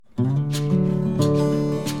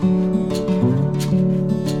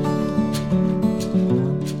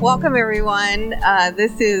Welcome, everyone.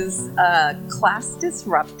 This is Class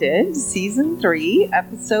Disrupted, Season 3,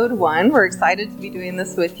 Episode 1. We're excited to be doing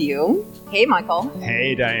this with you. Hey, Michael.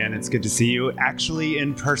 Hey, Diane. It's good to see you actually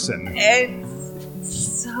in person. It's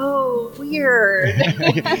so weird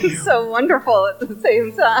and so wonderful at the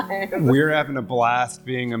same time. We're having a blast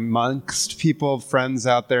being amongst people, friends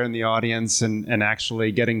out there in the audience, and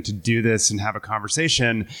actually getting to do this and have a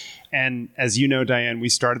conversation. And as you know, Diane, we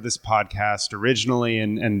started this podcast originally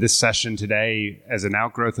and this session today as an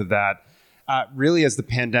outgrowth of that, really as the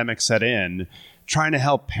pandemic set in, trying to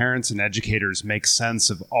help parents and educators make sense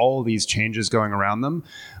of all these changes going around them,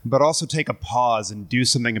 but also take a pause and do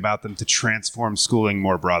something about them to transform schooling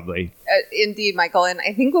more broadly. Indeed, Michael. And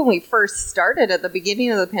I think when we first started at the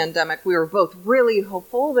beginning of the pandemic, we were both really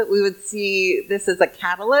hopeful that we would see this as a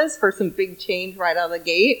catalyst for some big change right out of the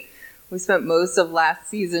gate. We spent most of last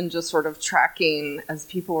season just sort of tracking as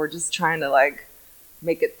people were just trying to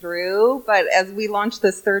make it through. But as we launch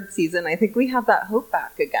this third season, I think we have that hope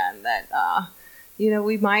back again that,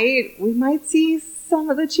 we might see some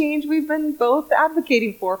of the change we've been both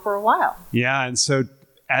advocating for a while. Yeah. And so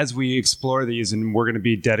as we explore these, and we're going to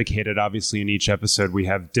be dedicated, obviously, in each episode, we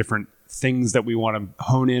have different things that we want to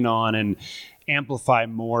hone in on and amplify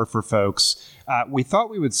more for folks. We thought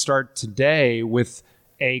we would start today with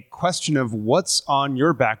a question of what's on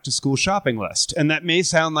your back to school shopping list. And that may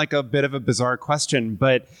sound like a bit of a bizarre question,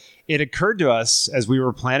 but it occurred to us as we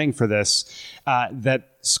were planning for this that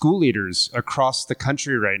school leaders across the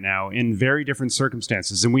country right now in very different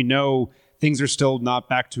circumstances, and we know things are still not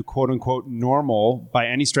back to quote unquote normal by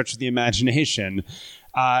any stretch of the imagination,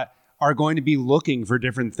 are going to be looking for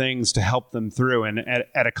different things to help them through. And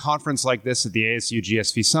at a conference like this at the ASU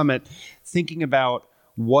GSV Summit, thinking about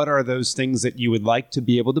what are those things that you would like to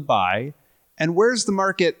be able to buy, and where's the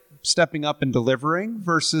market stepping up and delivering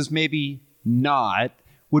versus maybe not,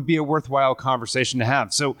 would be a worthwhile conversation to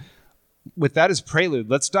have. So with that as prelude,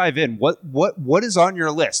 let's dive in. What is on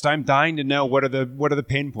your list? I'm dying to know what are the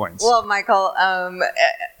pain points. Well, Michael,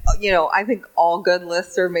 I think all good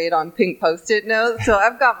lists are made on pink Post-it notes. So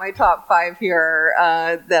I've got my top 5 here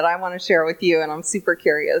that I want to share with you, and I'm super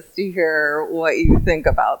curious to hear what you think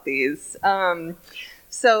about these.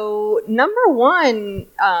 So number 1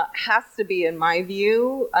 has to be, in my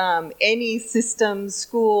view, any system,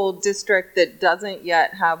 school, district that doesn't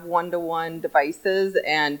yet have one-to-one devices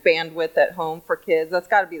and bandwidth at home for kids. That's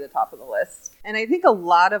got to be the top of the list. And I think a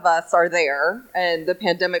lot of us are there, and the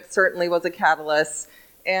pandemic certainly was a catalyst.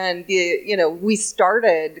 And, we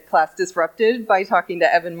started Class Disrupted by talking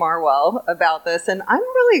to Evan Marwell about this, and I'm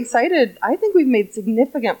really excited. I think we've made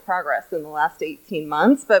significant progress in the last 18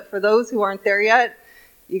 months, but for those who aren't there yet,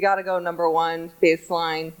 you got to go number 1,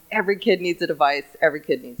 baseline. Every kid needs a device. Every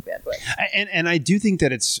kid needs bandwidth. And I do think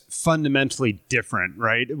that it's fundamentally different,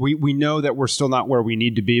 right? We know that we're still not where we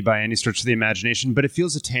need to be by any stretch of the imagination, but it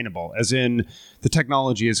feels attainable, as in the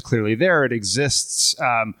technology is clearly there. It exists.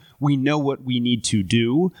 We know what we need to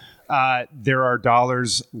do. There are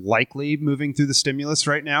dollars likely moving through the stimulus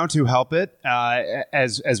right now to help it.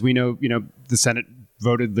 As we know, the Senate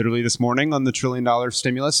voted literally this morning on the $1 trillion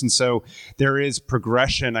stimulus. And so there is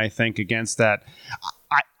progression, I think, against that.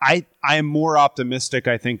 I am more optimistic,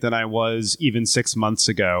 I think, than I was even 6 months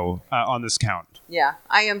ago on this count. Yeah,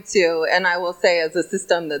 I am too. And I will say, as a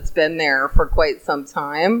system that's been there for quite some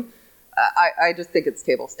time, I just think it's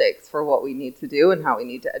table stakes for what we need to do and how we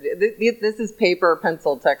need to. This is paper,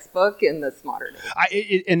 pencil, textbook in this modern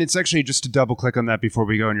age. And it's actually, just to double click on that before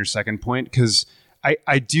we go on your second point, because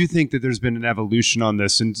I do think that there's been an evolution on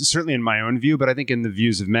this, and certainly in my own view, but I think in the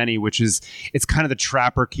views of many, which is it's kind of the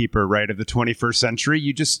trapper keeper, right, of the 21st century.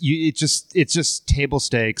 It's just table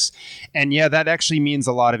stakes. And yeah, that actually means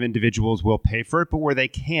a lot of individuals will pay for it, but where they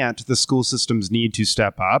can't, the school systems need to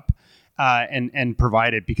step up and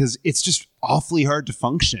provide it, because it's just awfully hard to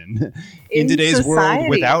function in today's society. World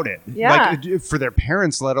without it. Yeah. For their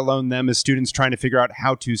parents, let alone them as students trying to figure out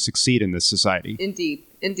how to succeed in this society.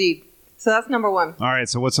 Indeed. So that's number 1. All right.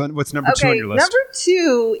 So what's number 2 on your list? Number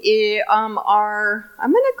 2 are,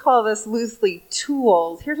 I'm going to call this loosely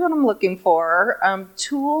tools. Here's what I'm looking for.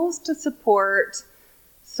 Tools to support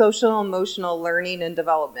social emotional learning and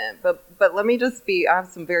development. But let me I have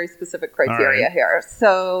some very specific criteria here.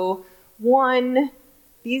 So 1,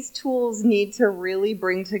 these tools need to really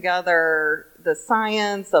bring together the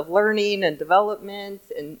science of learning and development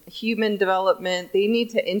and human development. They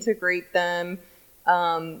need to integrate them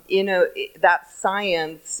that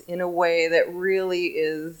science in a way that really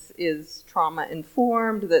is trauma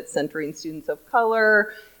informed, that's centering students of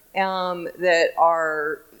color, that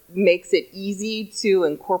makes it easy to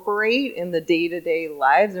incorporate in the day-to-day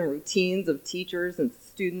lives and routines of teachers and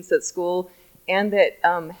students students at school, and that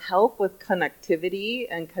help with connectivity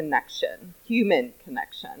and connection, human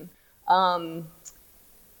connection. And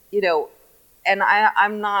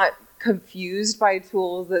I'm not confused by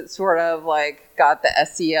tools that sort of like got the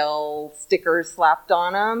SEL sticker slapped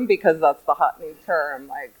on them because that's the hot new term.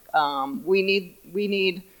 Like we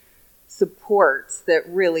need supports that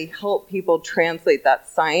really help people translate that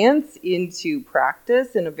science into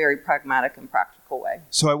practice in a very pragmatic and practical way.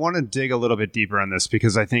 So I want to dig a little bit deeper on this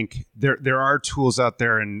because I think there are tools out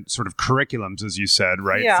there in sort of curriculums, as you said,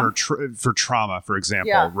 right? Yeah. For trauma, for example,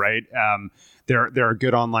 Yeah. right? There are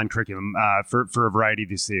good online curriculum for a variety of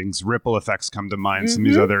these things. Ripple effects come to mind. Some of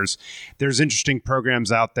these others. There's interesting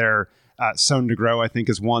programs out there. Sown to Grow, I think,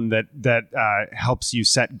 is one that helps you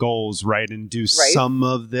set goals, right, and do some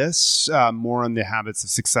of this more on the habits of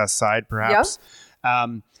success side, perhaps.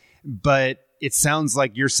 Yep. But it sounds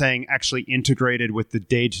like you're saying actually integrated with the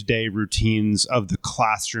day-to-day routines of the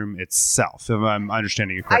classroom itself, if I'm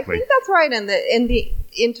understanding you correctly. I think that's right. And in the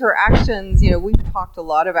interactions, we've talked a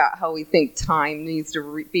lot about how we think time needs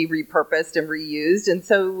to be repurposed and reused. And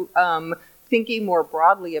so thinking more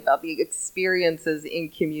broadly about the experiences in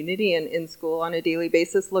community and in school on a daily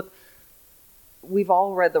basis. Look, we've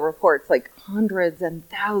all read the reports, like hundreds and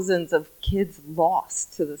thousands of kids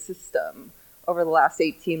lost to the system over the last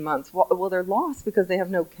 18 months. Well, they're lost because they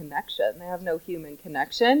have no connection. They have no human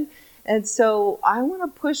connection. And so I want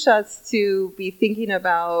to push us to be thinking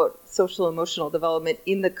about social emotional development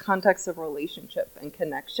in the context of relationship and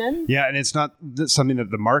connection. Yeah, and it's not something that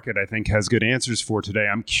the market, I think, has good answers for today.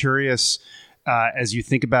 I'm curious, as you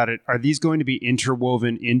think about it, are these going to be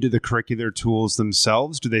interwoven into the curricular tools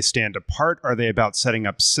themselves? Do they stand apart? Are they about setting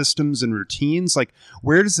up systems and routines? Like,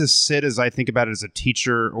 where does this sit as I think about it as a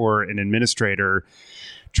teacher or an administrator,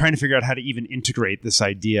 trying to figure out how to even integrate this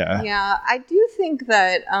idea? Yeah, I do think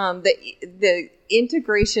that the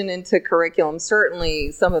integration into curriculum,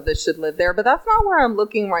 certainly some of this should live there, but that's not where I'm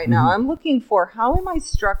looking right now. I'm looking for how am I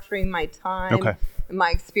structuring my time, my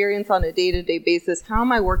experience on a day-to-day basis, how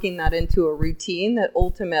am I working that into a routine that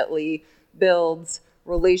ultimately builds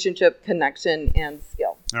relationship, connection, and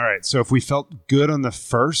skill. All right. So if we felt good on the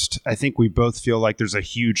first, I think we both feel like there's a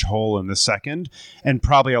huge hole in the second and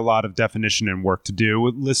probably a lot of definition and work to do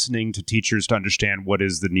with listening to teachers to understand what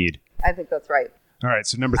is the need. I think that's right. All right.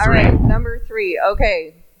 So number 3. All right. Number 3.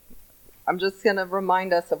 Okay. I'm just going to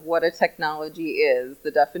remind us of what a technology is,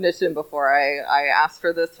 the definition before I ask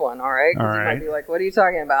for this one. All right. Because you might be like, what are you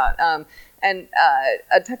talking about? And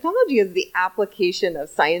a technology is the application of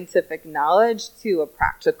scientific knowledge to a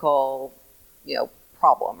practical,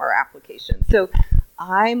 problem or application. So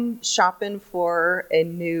I'm shopping for a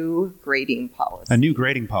new grading policy. A new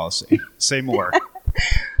grading policy. Say more.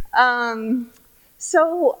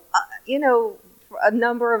 A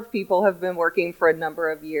number of people have been working for a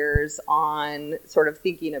number of years on sort of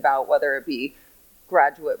thinking about whether it be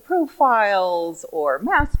graduate profiles or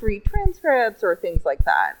mastery transcripts or things like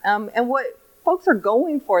that. And what folks are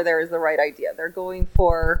going for there is the right idea. They're going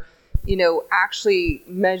for, actually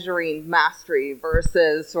measuring mastery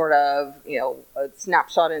versus sort of, a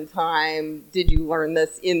snapshot in time. Did you learn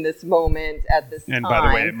this in this moment at this time? And by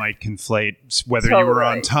the way, it might conflate whether you were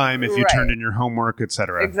on time, if you turned in your homework, et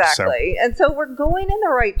cetera. Exactly. And so we're going in the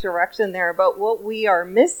right direction there. But what we are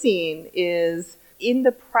missing is in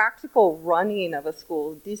the practical running of a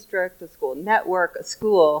school district, a school network, a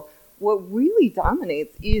school, what really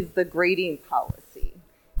dominates is the grading policy.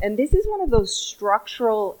 And this is one of those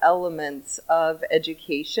structural elements of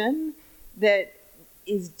education that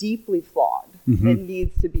is deeply flawed and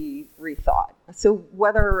needs to be rethought. So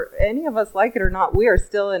whether any of us like it or not, we are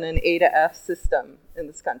still in an A to F system in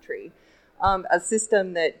this country. A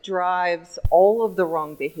system that drives all of the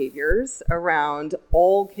wrong behaviors around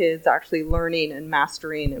all kids actually learning and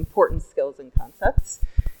mastering important skills and concepts.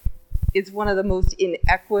 It's one of the most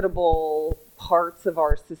inequitable parts of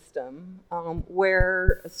our system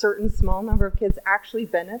where a certain small number of kids actually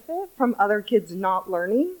benefit from other kids not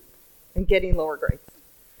learning and getting lower grades.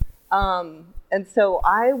 And so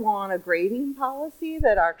I want a grading policy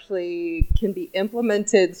that actually can be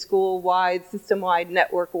implemented school-wide, system-wide,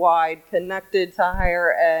 network-wide, connected to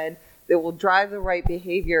higher ed, that will drive the right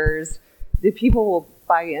behaviors that people will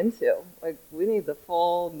buy into. Like, we need the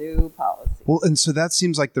full new policy. Well, and so that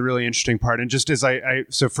seems like the really interesting part. And just as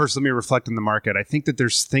so first let me reflect on the market. I think that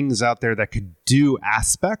there's things out there that could do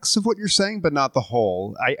aspects of what you're saying, but not the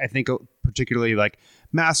whole. I think particularly like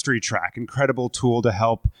Mastery Track, incredible tool to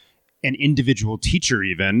help an individual teacher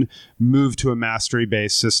even move to a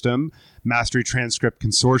mastery-based system, Mastery Transcript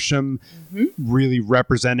Consortium, really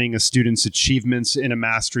representing a student's achievements in a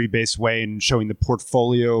mastery-based way and showing the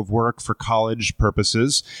portfolio of work for college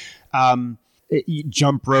purposes.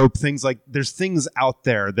 Jump rope, things like, there's things out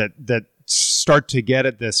there that start to get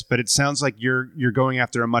at this, but it sounds like you're going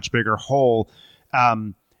after a much bigger whole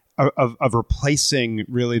of replacing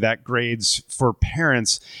really that grades for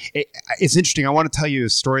parents. It's interesting. I want to tell you a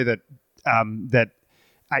story that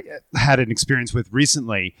I had an experience with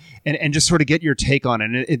recently, and just sort of get your take on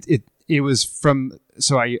it. It was from,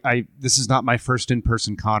 so I this is not my first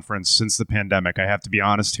in-person conference since the pandemic. I have to be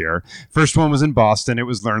honest here. First one was in Boston. It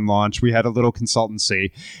was Learn Launch. We had a little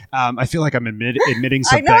consultancy. I feel like I'm admitting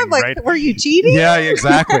something. I know. I'm like, right? Were you cheating? Yeah,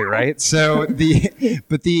 exactly. Right. So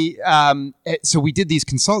so we did these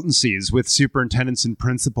consultancies with superintendents and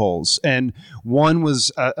principals, and one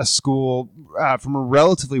was a school from a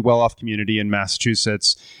relatively well-off community in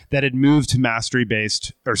Massachusetts that had moved to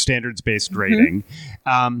mastery-based or standards-based grading.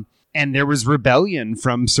 And there was rebellion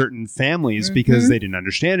from certain families because they didn't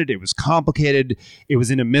understand it. It was complicated. It was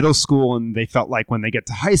in a middle school, and they felt like when they get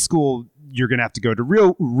to high school, you're going to have to go to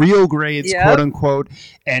real grades, quote unquote,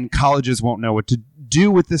 and colleges won't know what to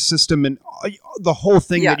do with this system and the whole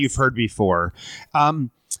thing that you've heard before. And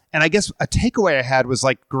I guess a takeaway I had was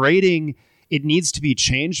like grading, it needs to be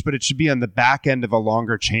changed, but it should be on the back end of a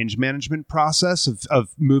longer change management process of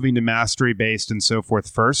moving to mastery-based and so forth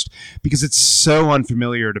first, because it's so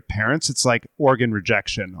unfamiliar to parents. It's like organ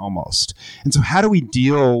rejection almost. And so how do we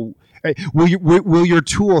deal? Will your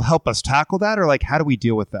tool help us tackle that, or like how do we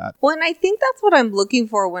deal with that? Well, and I think that's what I'm looking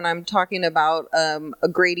for when I'm talking about a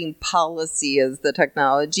grading policy as the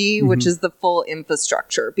technology, which is the full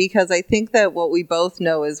infrastructure. Because I think that what we both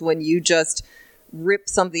know is when you just rip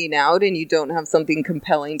something out and you don't have something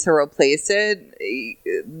compelling to replace it,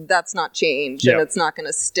 that's not change and it's not going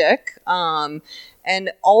to stick.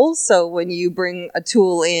 And also when you bring a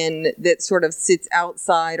tool in that sort of sits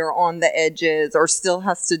outside or on the edges or still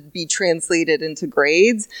has to be translated into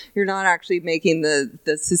grades, you're not actually making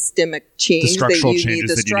the systemic change that you need,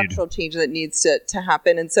 the structural change that needs to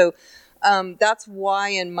happen. And so that's why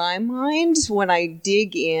in my mind, when I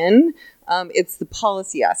dig in, it's the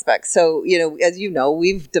policy aspect. So, as you know,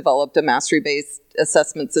 we've developed a mastery-based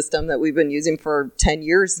assessment system that we've been using for 10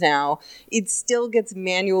 years now. It still gets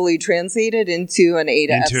manually translated into an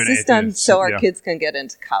A-to-F system so our kids can get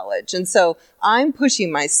into college. And so I'm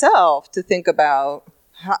pushing myself to think about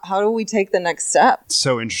how do we take the next step?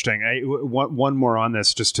 So interesting. One more on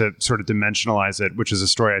this, just to sort of dimensionalize it, which is a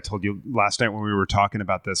story I told you last night when we were talking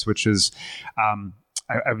about this, which is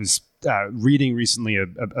I was reading recently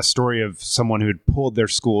a story of someone who had pulled their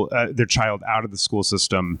child out of the school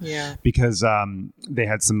system because they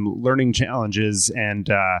had some learning challenges, and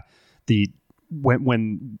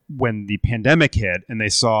when the pandemic hit and they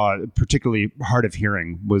saw particularly hard of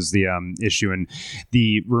hearing was the issue, and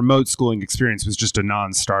the remote schooling experience was just a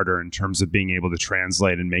non-starter in terms of being able to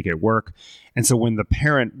translate and make it work. And so when the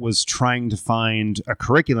parent was trying to find a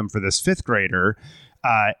curriculum for this fifth grader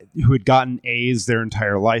who had gotten A's their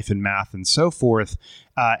entire life in math and so forth,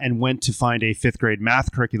 and went to find a fifth grade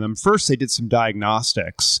math curriculum. First, they did some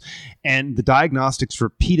diagnostics, and the diagnostics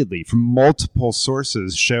repeatedly from multiple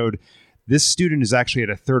sources showed this student is actually at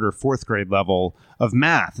a third or fourth grade level of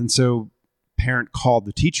math. And so parent called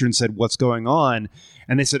the teacher and said, "What's going on?"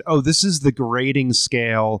 And they said, "Oh, this is the grading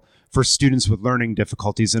scale for students with learning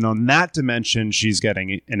difficulties. And on that dimension, she's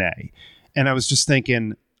getting an A." And I was just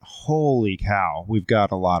thinking, holy cow, we've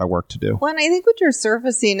got a lot of work to do. Well, and I think what you're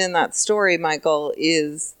surfacing in that story, Michael,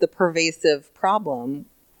 is the pervasive problem,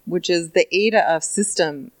 which is the A-to-F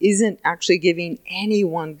system isn't actually giving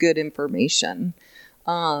anyone good information.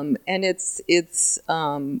 And it's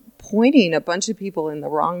pointing a bunch of people in the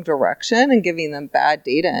wrong direction and giving them bad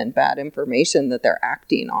data and bad information that they're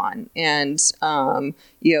acting on. And,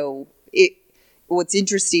 what's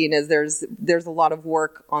interesting is there's a lot of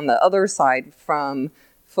work on the other side from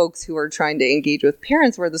folks who are trying to engage with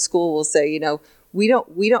parents, where the school will say,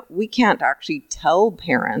 we can't actually tell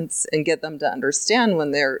parents and get them to understand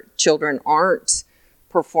when their children aren't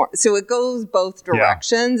performing. So it goes both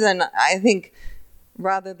directions. And I think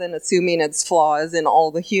rather than assuming it's flaws in all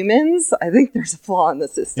the humans, I think there's a flaw in the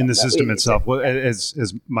system. In the system itself. Well, as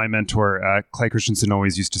my mentor, Clay Christensen,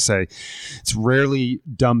 always used to say, it's rarely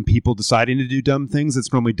dumb people deciding to do dumb things.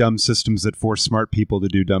 It's normally dumb systems that force smart people to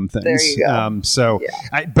do dumb things. There you go.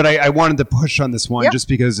 I wanted to push on this one just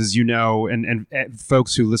because, as you know, and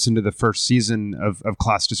folks who listen to the first season of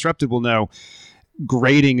Class Disrupted will know,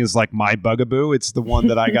 grading is like my bugaboo. It's the one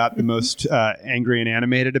that I got the most angry and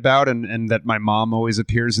animated about, and that my mom always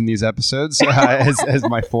appears in these episodes as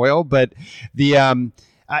my foil. But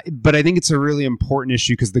but I think it's a really important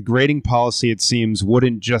issue because the grading policy, it seems,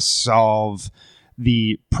 wouldn't just solve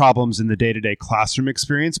the problems in the day-to-day classroom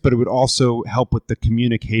experience, but it would also help with the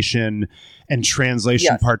communication and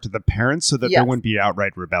translation part to the parents so that there wouldn't be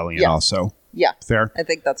outright rebellion also. Yeah. Fair? I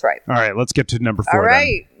think that's right. All right, let's get to number 4 All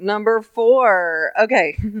right, number 4.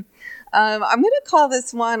 Okay. I'm going to call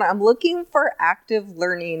this one, I'm looking for active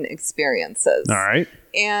learning experiences. All right.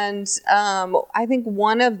 And I think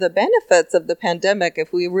one of the benefits of the pandemic,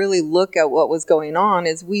 if we really look at what was going on,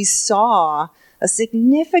 is we saw a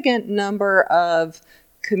significant number of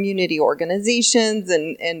community organizations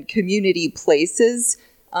and community places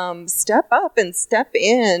step up and step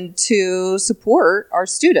in to support our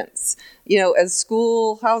students. You know, as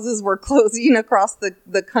schoolhouses were closing across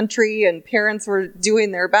the country and parents were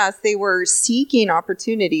doing their best, they were seeking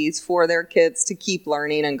opportunities for their kids to keep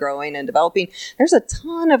learning and growing and developing. There's a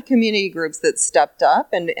ton of community groups that stepped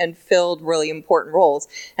up and filled really important roles.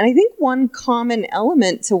 And I think one common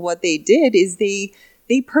element to what they did is they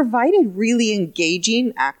provided really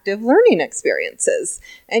engaging, active learning experiences.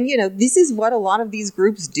 And, you know, this is what a lot of these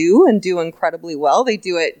groups do and do incredibly well. They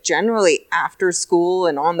do it generally after school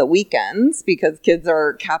and on the weekends because kids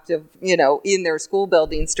are captive, you know, in their school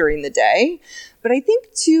buildings during the day. But I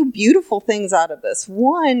think 2 beautiful things out of this.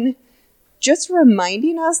 One, just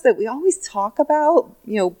reminding us that we always talk about,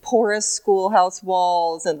 you know, porous schoolhouse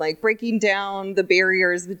walls and like breaking down the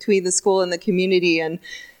barriers between the school and the community. And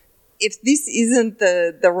if this isn't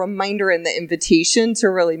the reminder and the invitation to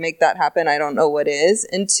really make that happen, I don't know what is.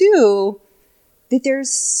 And 2, that there's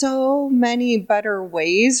so many better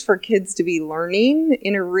ways for kids to be learning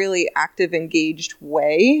in a really active, engaged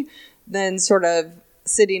way than sort of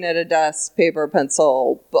sitting at a desk, paper,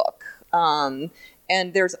 pencil, book.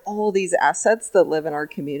 And there's all these assets that live in our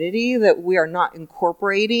community that we are not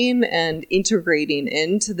incorporating and integrating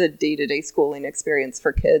into the day-to-day schooling experience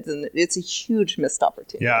for kids. And it's a huge missed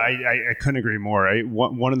opportunity. Yeah, I couldn't agree more.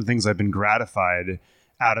 One of the things I've been gratified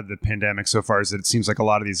out of the pandemic so far is that it seems like a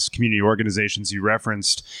lot of these community organizations you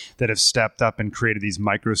referenced that have stepped up and created these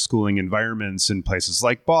micro-schooling environments in places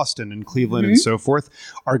like Boston and Cleveland and so forth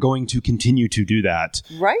are going to continue to do that.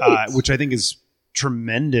 Right. Which I think is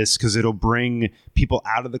tremendous because it'll bring people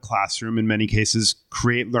out of the classroom in many cases,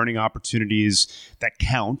 create learning opportunities that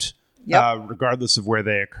count, regardless of where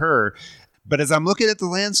they occur. But as I'm looking at the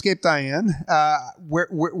landscape, Diane, where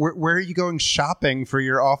are you going shopping for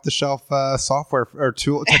your off-the-shelf software or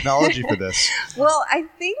tool technology for this? Well, I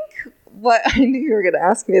think I knew you were going to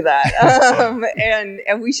ask me that,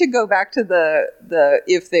 and we should go back to the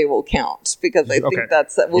if they will count because I think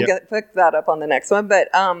that's we'll pick that up on the next one. But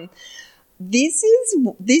this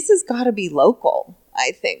has got to be local,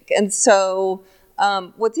 I think, and so.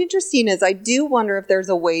 What's interesting is I do wonder if there's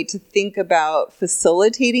a way to think about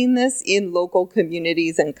facilitating this in local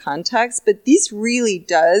communities and contexts, but this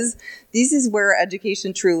is where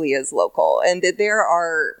education truly is local, and that there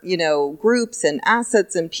are, groups and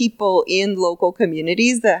assets and people in local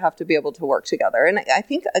communities that have to be able to work together. And I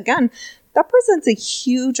think, again, that presents a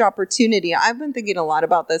huge opportunity. I've been thinking a lot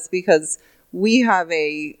about this because we have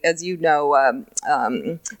as you know,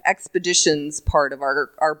 expeditions part of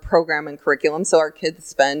our program and curriculum. So our kids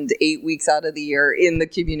spend 8 weeks out of the year in the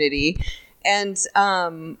community. And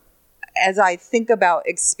as I think about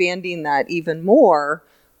expanding that even more,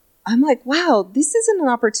 I'm like, wow, this isn't an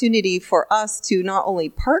opportunity for us to not only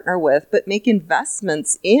partner with, but make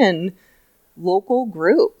investments in local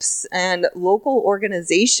groups and local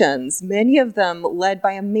organizations, many of them led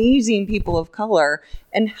by amazing people of color,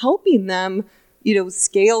 and helping them,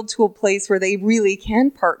 scale to a place where they really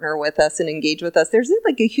can partner with us and engage with us. There's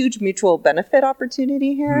like a huge mutual benefit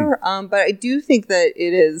opportunity here. But I do think that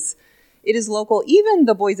it is local. Even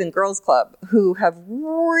the Boys and Girls Club, who have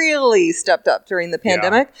really stepped up during the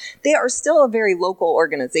pandemic, they are still a very local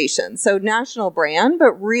organization. So national brand,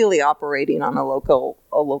 but really operating on a local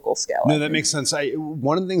scale. No, that makes sense.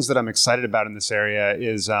 One of the things that I'm excited about in this area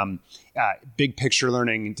is big picture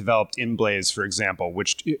learning developed in Blaze, for example,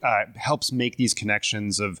 which helps make these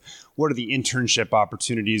connections of what are the internship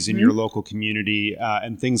opportunities in your local community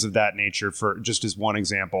and things of that nature. For just as one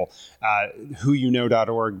example,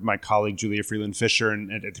 whoyouknow.org, my colleague Julia Freeland Fisher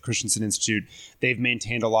at the Christensen Institute, they've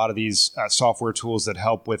maintained a lot of these software tools that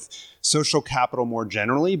help with social capital more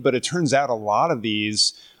generally. But it turns out a lot of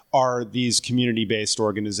these are these community-based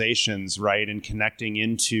organizations, right? And connecting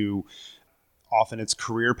into, often it's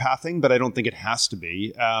career pathing, but I don't think it has to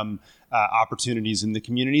be, opportunities in the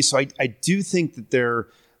community. So I do think that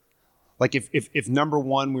Like if number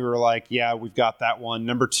one, we were like, yeah, we've got that one.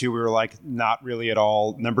 Number two, we were like, not really at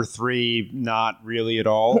all. Number three, not really at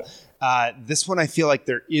all. This one, I feel like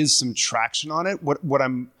there is some traction on it. What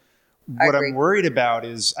I'm worried about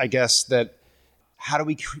is, I guess, that how do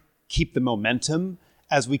we keep the momentum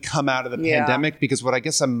as we come out of the pandemic? Because what I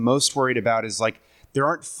guess I'm most worried about is like, there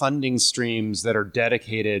aren't funding streams that are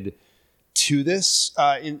dedicated to this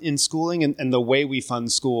in schooling. And the way we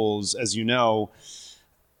fund schools, as you know,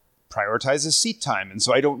 prioritizes seat time. And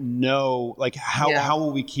so I don't know, like, how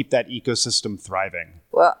will we keep that ecosystem thriving?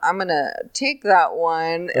 Well, I'm going to take that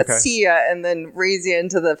one, see ya, and then raise you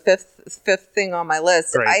into the fifth thing on my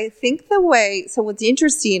list. Right. I think so what's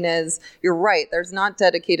interesting is, you're right, there's not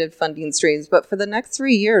dedicated funding streams, but for the next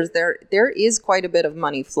 3 years, there is quite a bit of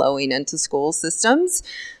money flowing into school systems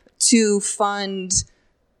to fund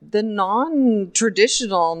the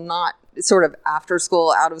non-traditional, not sort of after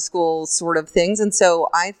school, out of school sort of things. And so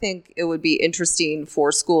I think it would be interesting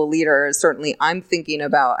for school leaders. Certainly I'm thinking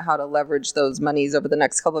about how to leverage those monies over the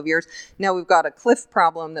next couple of years. Now we've got a cliff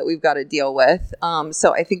problem that we've got to deal with.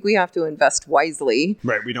 So I think we have to invest wisely.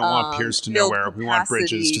 Right. We don't want piers to nowhere. We want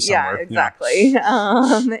bridges to somewhere. Yeah, exactly.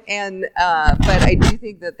 Yeah. But I do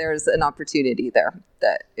think that there's an opportunity there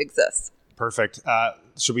that exists. Perfect.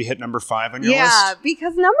 Should we hit number 5 on your list? Yeah,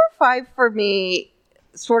 because number 5 for me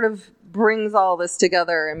sort of brings all this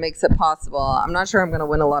together and makes it possible. I'm not sure I'm going to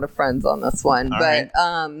win a lot of friends on this one, but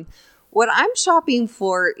what I'm shopping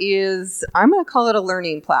for is, I'm going to call it a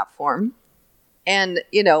learning platform. And,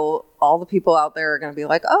 all the people out there are going to be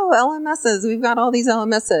like, oh, LMSs, we've got all these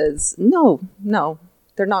LMSs. No,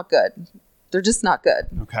 they're not good. They're just not good.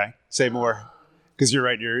 Okay. Say more. Because you're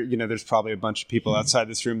right. There's probably a bunch of people outside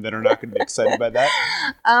this room that are not going to be excited by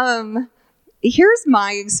that. Here's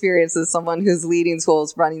my experience as someone who's leading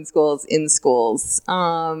schools, running schools, in schools.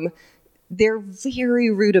 They're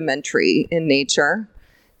very rudimentary in nature.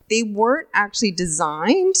 They weren't actually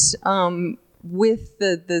designed with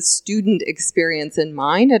the student experience in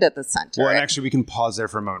mind and at the center. Well, and actually we can pause there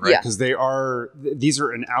for a moment, right? Because these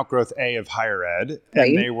are an outgrowth of higher ed,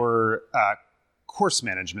 and they were course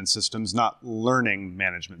management systems, not learning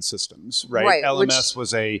management systems, right? LMS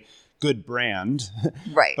was a good brand,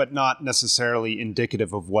 right, but not necessarily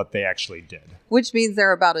indicative of what they actually did. Which means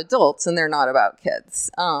they're about adults and they're not about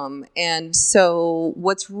kids. And so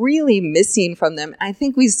what's really missing from them, I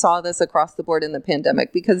think we saw this across the board in the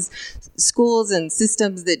pandemic, because schools and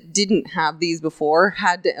systems that didn't have these before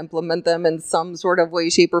had to implement them in some sort of way,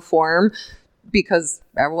 shape, or form, because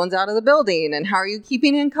everyone's out of the building, and how are you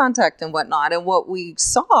keeping in contact and whatnot. And what we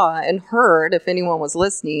saw and heard, if anyone was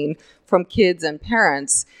listening, from kids and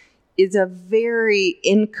parents, is a very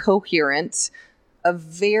incoherent, a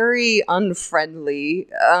very unfriendly,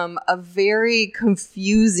 a very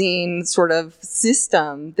confusing sort of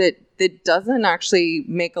system that doesn't actually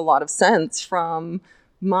make a lot of sense from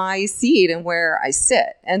my seat and where I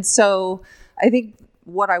sit. And so I think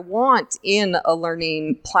what I want in a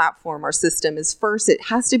learning platform or system is, first, it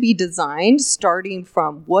has to be designed starting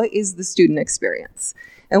from what is the student experience.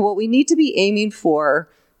 And what we need to be aiming for,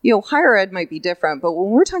 higher ed might be different, but when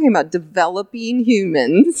we're talking about developing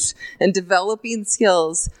humans and developing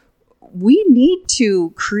skills, we need to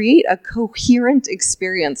create a coherent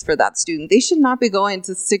experience for that student. They should not be going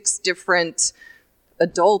to 6 different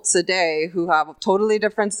adults a day who have totally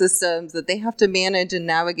different systems that they have to manage and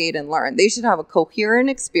navigate and learn. They should have a coherent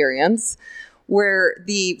experience where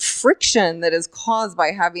the friction that is caused by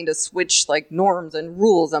having to switch like norms and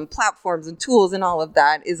rules and platforms and tools and all of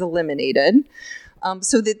that is eliminated.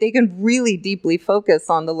 So that they can really deeply focus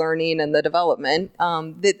on the learning and the development,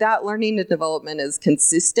 that learning and development is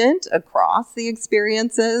consistent across the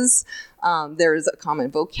experiences. There's a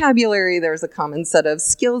common vocabulary, there's a common set of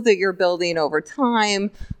skills that you're building over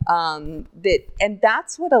time, and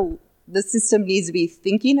that's what the system needs to be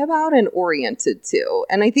thinking about and oriented to.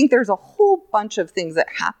 And I think there's a whole bunch of things that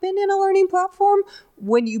happen in a learning platform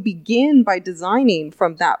when you begin by designing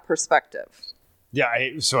from that perspective. Yeah,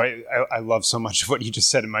 I love so much of what you just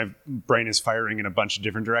said, and my brain is firing in a bunch of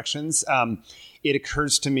different directions. It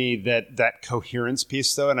occurs to me that coherence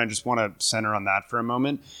piece, though, and I just want to center on that for a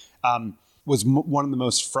moment, was one of the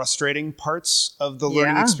most frustrating parts of the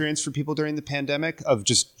learning experience for people during the pandemic, of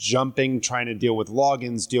just jumping, trying to deal with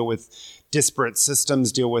logins, deal with disparate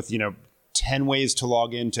systems, deal with, 10 ways to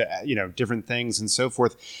log into, different things and so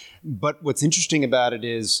forth. But what's interesting about it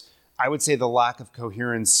is, I would say the lack of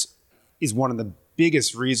coherence is one of the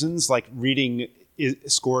biggest reasons, like reading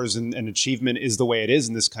scores and achievement is the way it is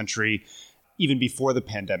in this country, even before the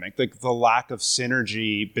pandemic. Like the lack of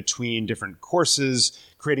synergy between different courses,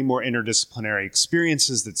 creating more interdisciplinary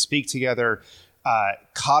experiences that speak together.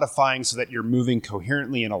 codifying so that you're moving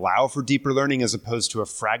coherently and allow for deeper learning as opposed to a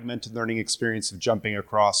fragmented learning experience of jumping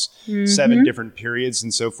across 7 different periods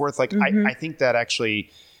and so forth. Like, I think that actually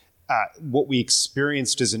what we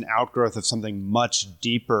experienced is an outgrowth of something much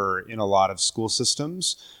deeper in a lot of school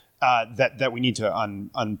systems that we need to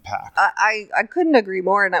unpack. I couldn't agree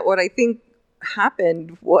more. And what I think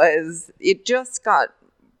happened was it just got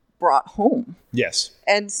brought home. Yes.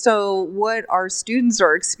 And so what our students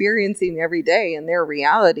are experiencing every day in their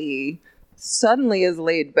reality suddenly is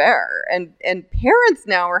laid bare. And parents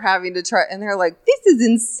now are having to try, and they're like, this is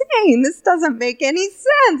insane. This doesn't make any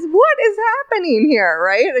sense. What is happening here?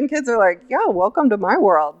 Right? And kids are like, yeah, welcome to my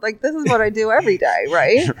world. Like, this is what I do every day.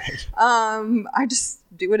 Right? Right. I just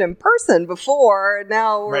do it in person before.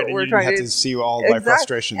 Now we're trying to see all my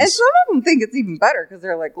frustrations. And some of them think it's even better because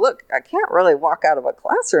they're like, look, I can't really walk out of a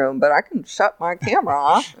classroom, but I can shut my camera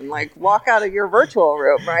off and like walk out of your virtual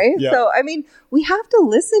room, right? Yeah. So, I mean, we have to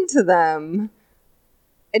listen to them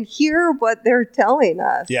and hear what they're telling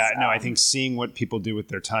us. Yeah, no, I think seeing what people do with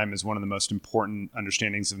their time is one of the most important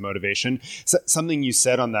understandings of motivation. So, something you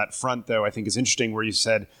said on that front, though, I think is interesting, where you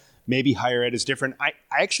said maybe higher ed is different. I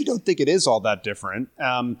actually don't think it is all that different.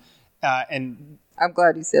 And I'm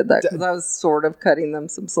glad you said that because I was sort of cutting them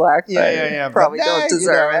some slack. Yeah. Probably don't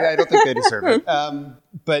deserve it. I don't think they deserve it.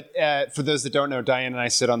 But for those that don't know, Diane and I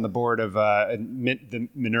sit on the board of the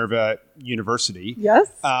Minerva University.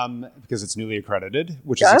 Yes. Because it's newly accredited,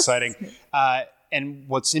 which is exciting. And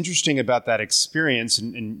what's interesting about that experience,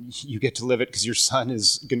 and you get to live it because your son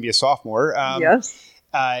is going to be a sophomore. Yes.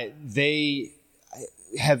 They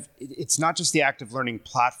have, it's not just the active learning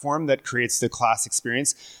platform that creates the class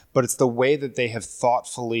experience, but it's the way that they have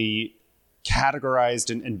thoughtfully categorized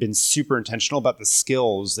and been super intentional about the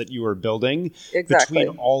skills that you are building between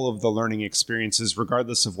all of the learning experiences,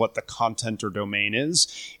 regardless of what the content or domain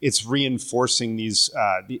is. It's reinforcing these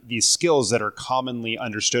skills that are commonly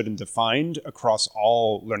understood and defined across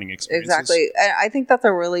all learning experiences. Exactly. And I think that's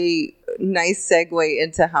a really nice segue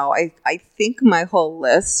into how I think my whole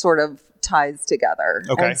list sort of ties together.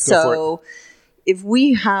 Okay, and so if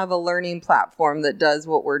we have a learning platform that does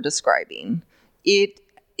what we're describing, it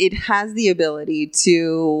has the ability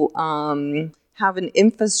to have an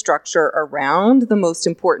infrastructure around the most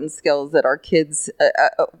important skills that our kids,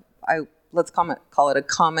 let's call it a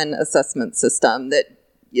common assessment system that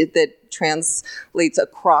translates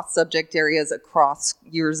across subject areas, across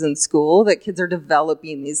years in school, that kids are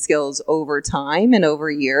developing these skills over time and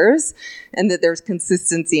over years, and that there's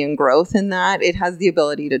consistency and growth in that. It has the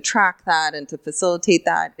ability to track that and to facilitate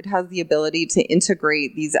that. It has the ability to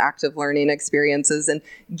integrate these active learning experiences and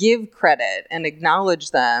give credit and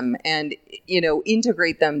acknowledge them and,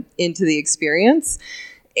 integrate them into the experience.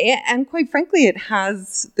 And quite frankly, it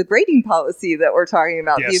has the grading policy that we're talking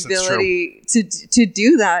about, yes, the ability to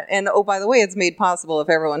do that. And oh, by the way, it's made possible if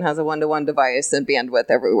everyone has a one-to-one device and bandwidth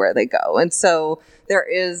everywhere they go. And so there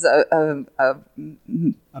is a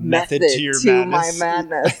method to your madness. My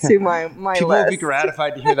madness, to my People list. People will be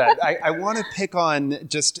gratified to hear that. I want to pick on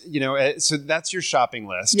just, so that's your shopping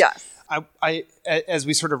list. Yes. I as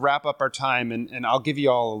we sort of wrap up our time, and I'll give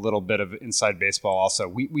you all a little bit of inside baseball also.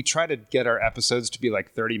 We try to get our episodes to be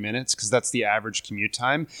like 30 minutes because that's the average commute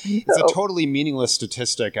time. It's a totally meaningless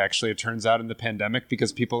statistic, actually, it turns out, in the pandemic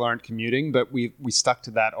because people aren't commuting, but we stuck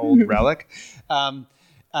to that old relic.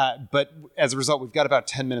 But as a result, we've got about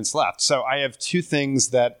 10 minutes left. So I have two things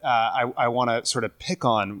that I want to sort of pick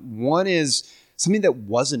on. One is something that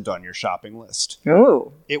wasn't on your shopping list.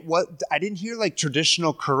 Oh. I didn't hear like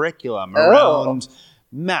traditional curriculum around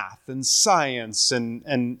math and science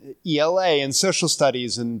and ELA and social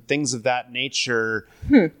studies and things of that nature.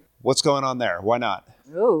 What's going on there? Why not?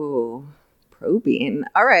 Oh, probing.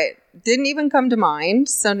 All right. Didn't even come to mind.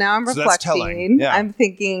 So now I'm reflecting. That's telling. Yeah. I'm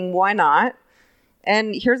thinking, why not?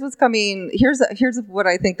 And here's what's coming. Here's what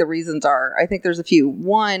I think the reasons are. I think there's a few.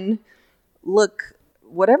 One, look,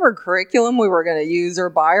 whatever curriculum we were going to use or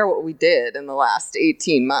buy or what we did in the last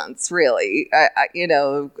 18 months, really, that's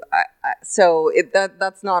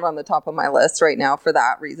not on the top of my list right now for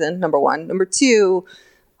that reason, number one. Number two,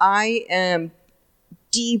 I am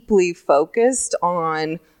deeply focused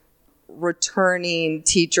on returning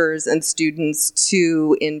teachers and students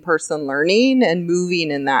to in-person learning and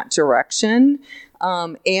moving in that direction.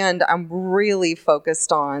 And I'm really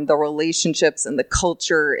focused on the relationships and the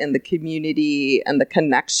culture and the community and the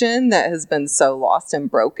connection that has been so lost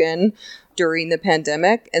and broken during the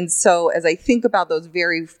pandemic. And so as I think about those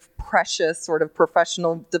very precious sort of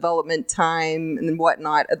professional development time and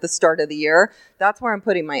whatnot at the start of the year, that's where I'm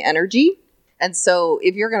putting my energy. And so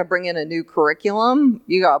if you're going to bring in a new curriculum,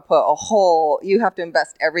 you got to you have to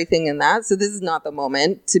invest everything in that. So this is not the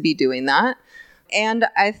moment to be doing that. And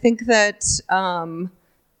I think that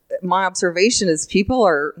my observation is people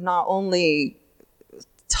are not only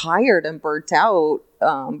tired and burnt out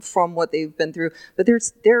from what they've been through, but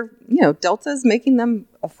Delta is making them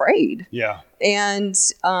afraid. Yeah. And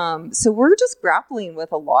so we're just grappling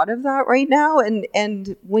with a lot of that right now.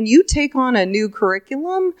 And when you take on a new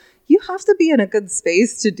curriculum, you have to be in a good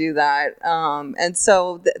space to do that. And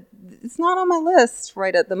so it's not on my list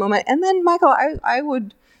right at the moment. And then, Michael, I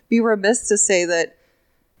would be remiss to say that,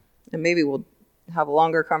 and maybe we'll have a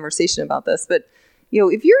longer conversation about this, but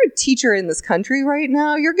if you're a teacher in this country right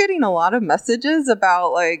now, you're getting a lot of messages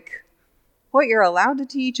about like what you're allowed to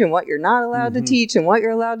teach and what you're not allowed to teach and what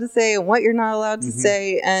you're allowed to say and what you're not allowed to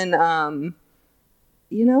say. And,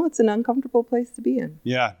 it's an uncomfortable place to be in.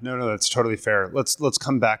 Yeah, no, that's totally fair. Let's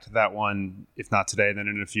come back to that one, if not today, then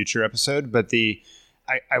in a future episode. But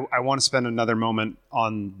I want to spend another moment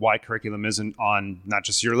on why curriculum isn't on not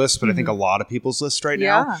just your list, but I think a lot of people's list right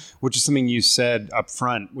now, which is something you said up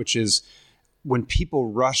front, which is when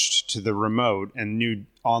people rushed to the remote and knew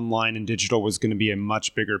online and digital was going to be a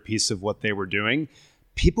much bigger piece of what they were doing,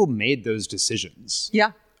 people made those decisions.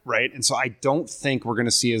 Yeah. Right. And so I don't think we're going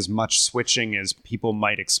to see as much switching as people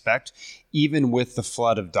might expect, even with the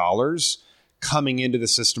flood of dollars coming into the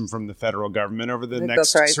system from the federal government over the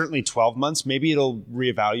next certainly 12 months. Maybe it'll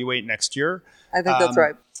reevaluate next year. I think that's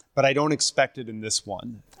right. But I don't expect it in this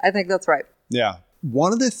one. I think that's right. Yeah.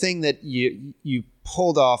 One of the things that you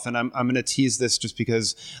pulled off, and I'm going to tease this just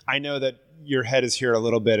because I know that your head is here a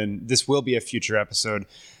little bit, and this will be a future episode,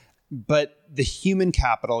 but the human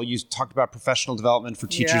capital, you talked about professional development for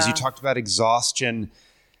teachers, you talked about exhaustion.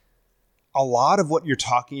 A lot of what you're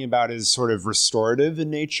talking about is sort of restorative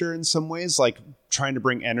in nature in some ways, like trying to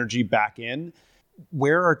bring energy back in.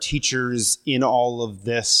 Where are teachers in all of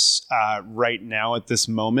this right now at this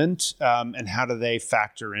moment? And how do they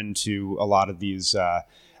factor into a lot of these,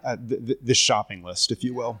 the shopping list, if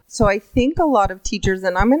you will? So I think a lot of teachers,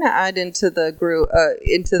 and I'm going to add into the group,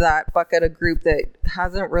 into that bucket, a group that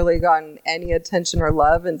hasn't really gotten any attention or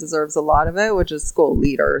love and deserves a lot of it, which is school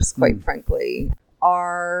leaders, quite frankly.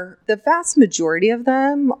 The vast majority of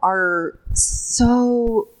them are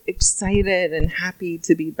so excited and happy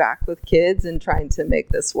to be back with kids and trying to make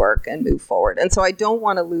this work and move forward. And so I don't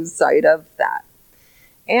want to lose sight of that.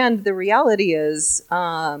 And the reality is,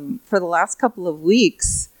 for the last couple of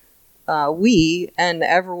weeks, we and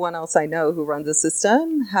everyone else I know who runs the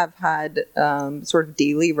system have had sort of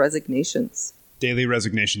daily resignations. Daily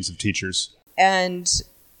resignations of teachers. And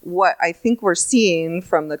what I think we're seeing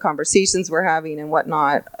from the conversations we're having and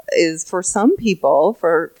whatnot is for some people,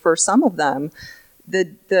 for some of them,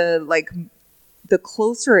 the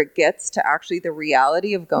closer it gets to actually the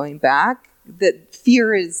reality of going back, that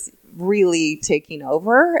fear is really taking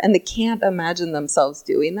over and they can't imagine themselves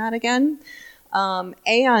doing that again.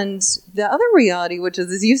 And the other reality, which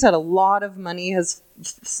is, as you said, a lot of money has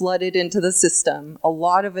flooded into the system. A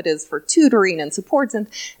lot of it is for tutoring and supports.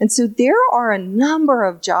 And so there are a number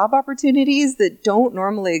of job opportunities that don't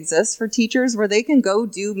normally exist for teachers where they can go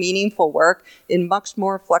do meaningful work in much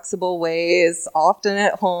more flexible ways, often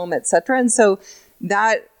at home, et cetera. And so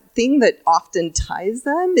that thing that often ties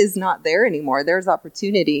them is not there anymore. There's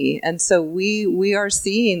opportunity. And so we are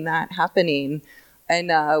seeing that happening. And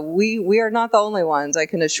we are not the only ones, I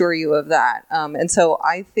can assure you of that. And so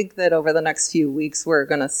I think that over the next few weeks, we're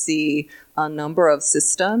going to see a number of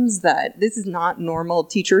systems that this is not normal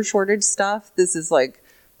teacher shortage stuff. This is like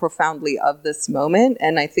profoundly of this moment.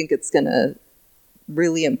 And I think it's going to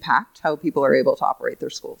really impact how people are able to operate their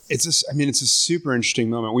schools. It's a super interesting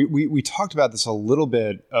moment. We talked about this a little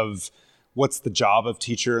bit of what's the job of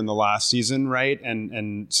teacher in the last season, right?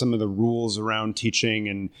 And some of the rules around teaching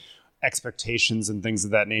and expectations and things of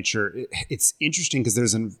that nature. It's interesting because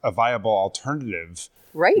there's a viable alternative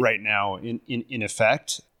right now in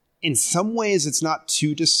effect. In some ways, it's not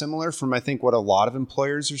too dissimilar from, I think, what a lot of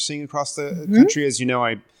employers are seeing across the country. As you know,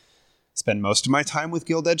 I spend most of my time with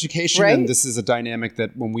Guild Education, and this is a dynamic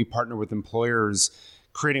that when we partner with employers,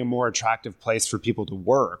 creating a more attractive place for people to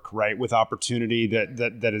work, right, with opportunity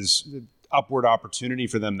that is upward opportunity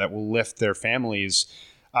for them that will lift their families,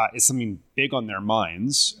 is something big on their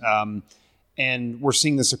minds. And we're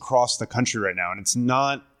seeing this across the country right now. And it's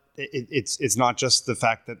not just the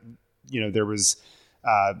fact that, there was,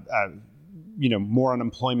 more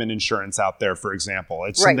unemployment insurance out there, for example.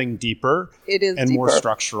 It's something deeper. It is and deeper. More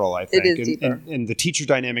structural, I think. It is deeper. And the teacher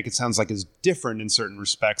dynamic, it sounds like, is different in certain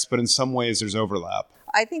respects, but in some ways there's overlap.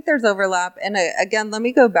 I think there's overlap. And again, let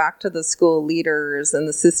me go back to the school leaders and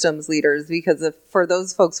the systems leaders, because for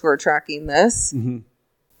those folks who are tracking this,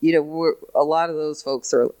 a lot of those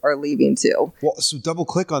folks are leaving too. Well, so double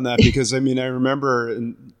click on that, because I remember,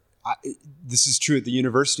 this is true at the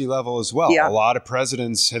university level as well. Yeah. A lot of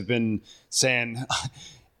presidents have been saying,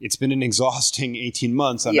 it's been an exhausting 18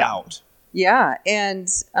 months, I'm out. Yeah. And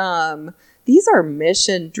these are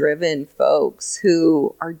mission-driven folks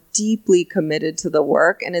who are deeply committed to the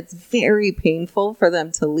work, and it's very painful for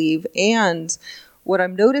them to leave. And what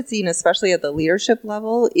I'm noticing, especially at the leadership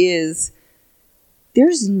level, is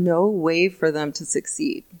there's no way for them to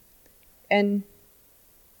succeed. And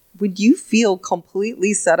when you feel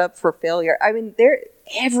completely set up for failure,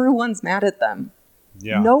 everyone's mad at them.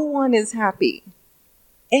 Yeah. No one is happy.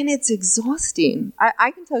 And it's exhausting.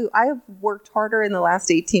 I can tell you, I have worked harder in the last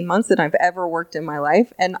 18 months than I've ever worked in my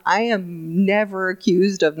life. And I am never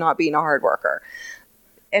accused of not being a hard worker.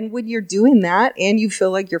 And when you're doing that and you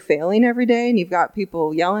feel like you're failing every day, and you've got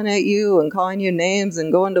people yelling at you and calling you names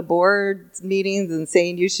and going to board meetings and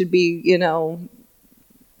saying you should be,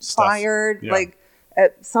 fired. Yeah. Like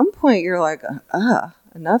at some point you're like,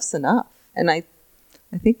 enough's enough. And I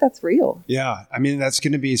think that's real. Yeah. That's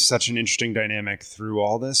going to be such an interesting dynamic through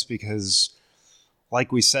all this, because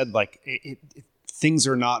like we said, things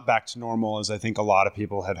are not back to normal as I think a lot of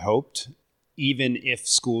people had hoped. Even if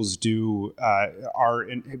schools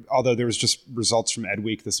although there was just results from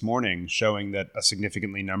EdWeek this morning showing that a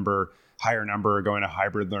significantly higher number are going to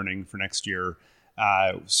hybrid learning for next year.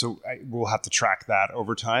 So we'll have to track that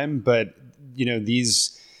over time. But,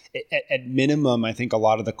 at minimum, I think a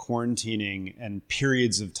lot of the quarantining and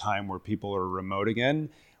periods of time where people are remote again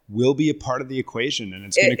will be a part of the equation, and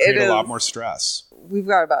it's going to create a lot more stress. We've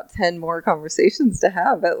got about 10 more conversations to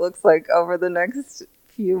have, it looks like, over the next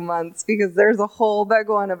few months, because there's a whole big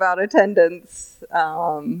one about attendance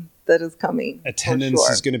that is coming. Attendance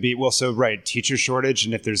is going to be, teacher shortage,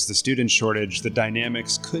 and if there's the student shortage, the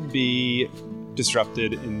dynamics could be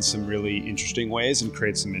disrupted in some really interesting ways and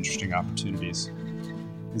create some interesting opportunities.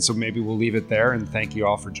 And so maybe we'll leave it there, and thank you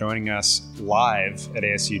all for joining us live at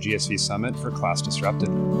ASU GSV Summit for Class Disrupted.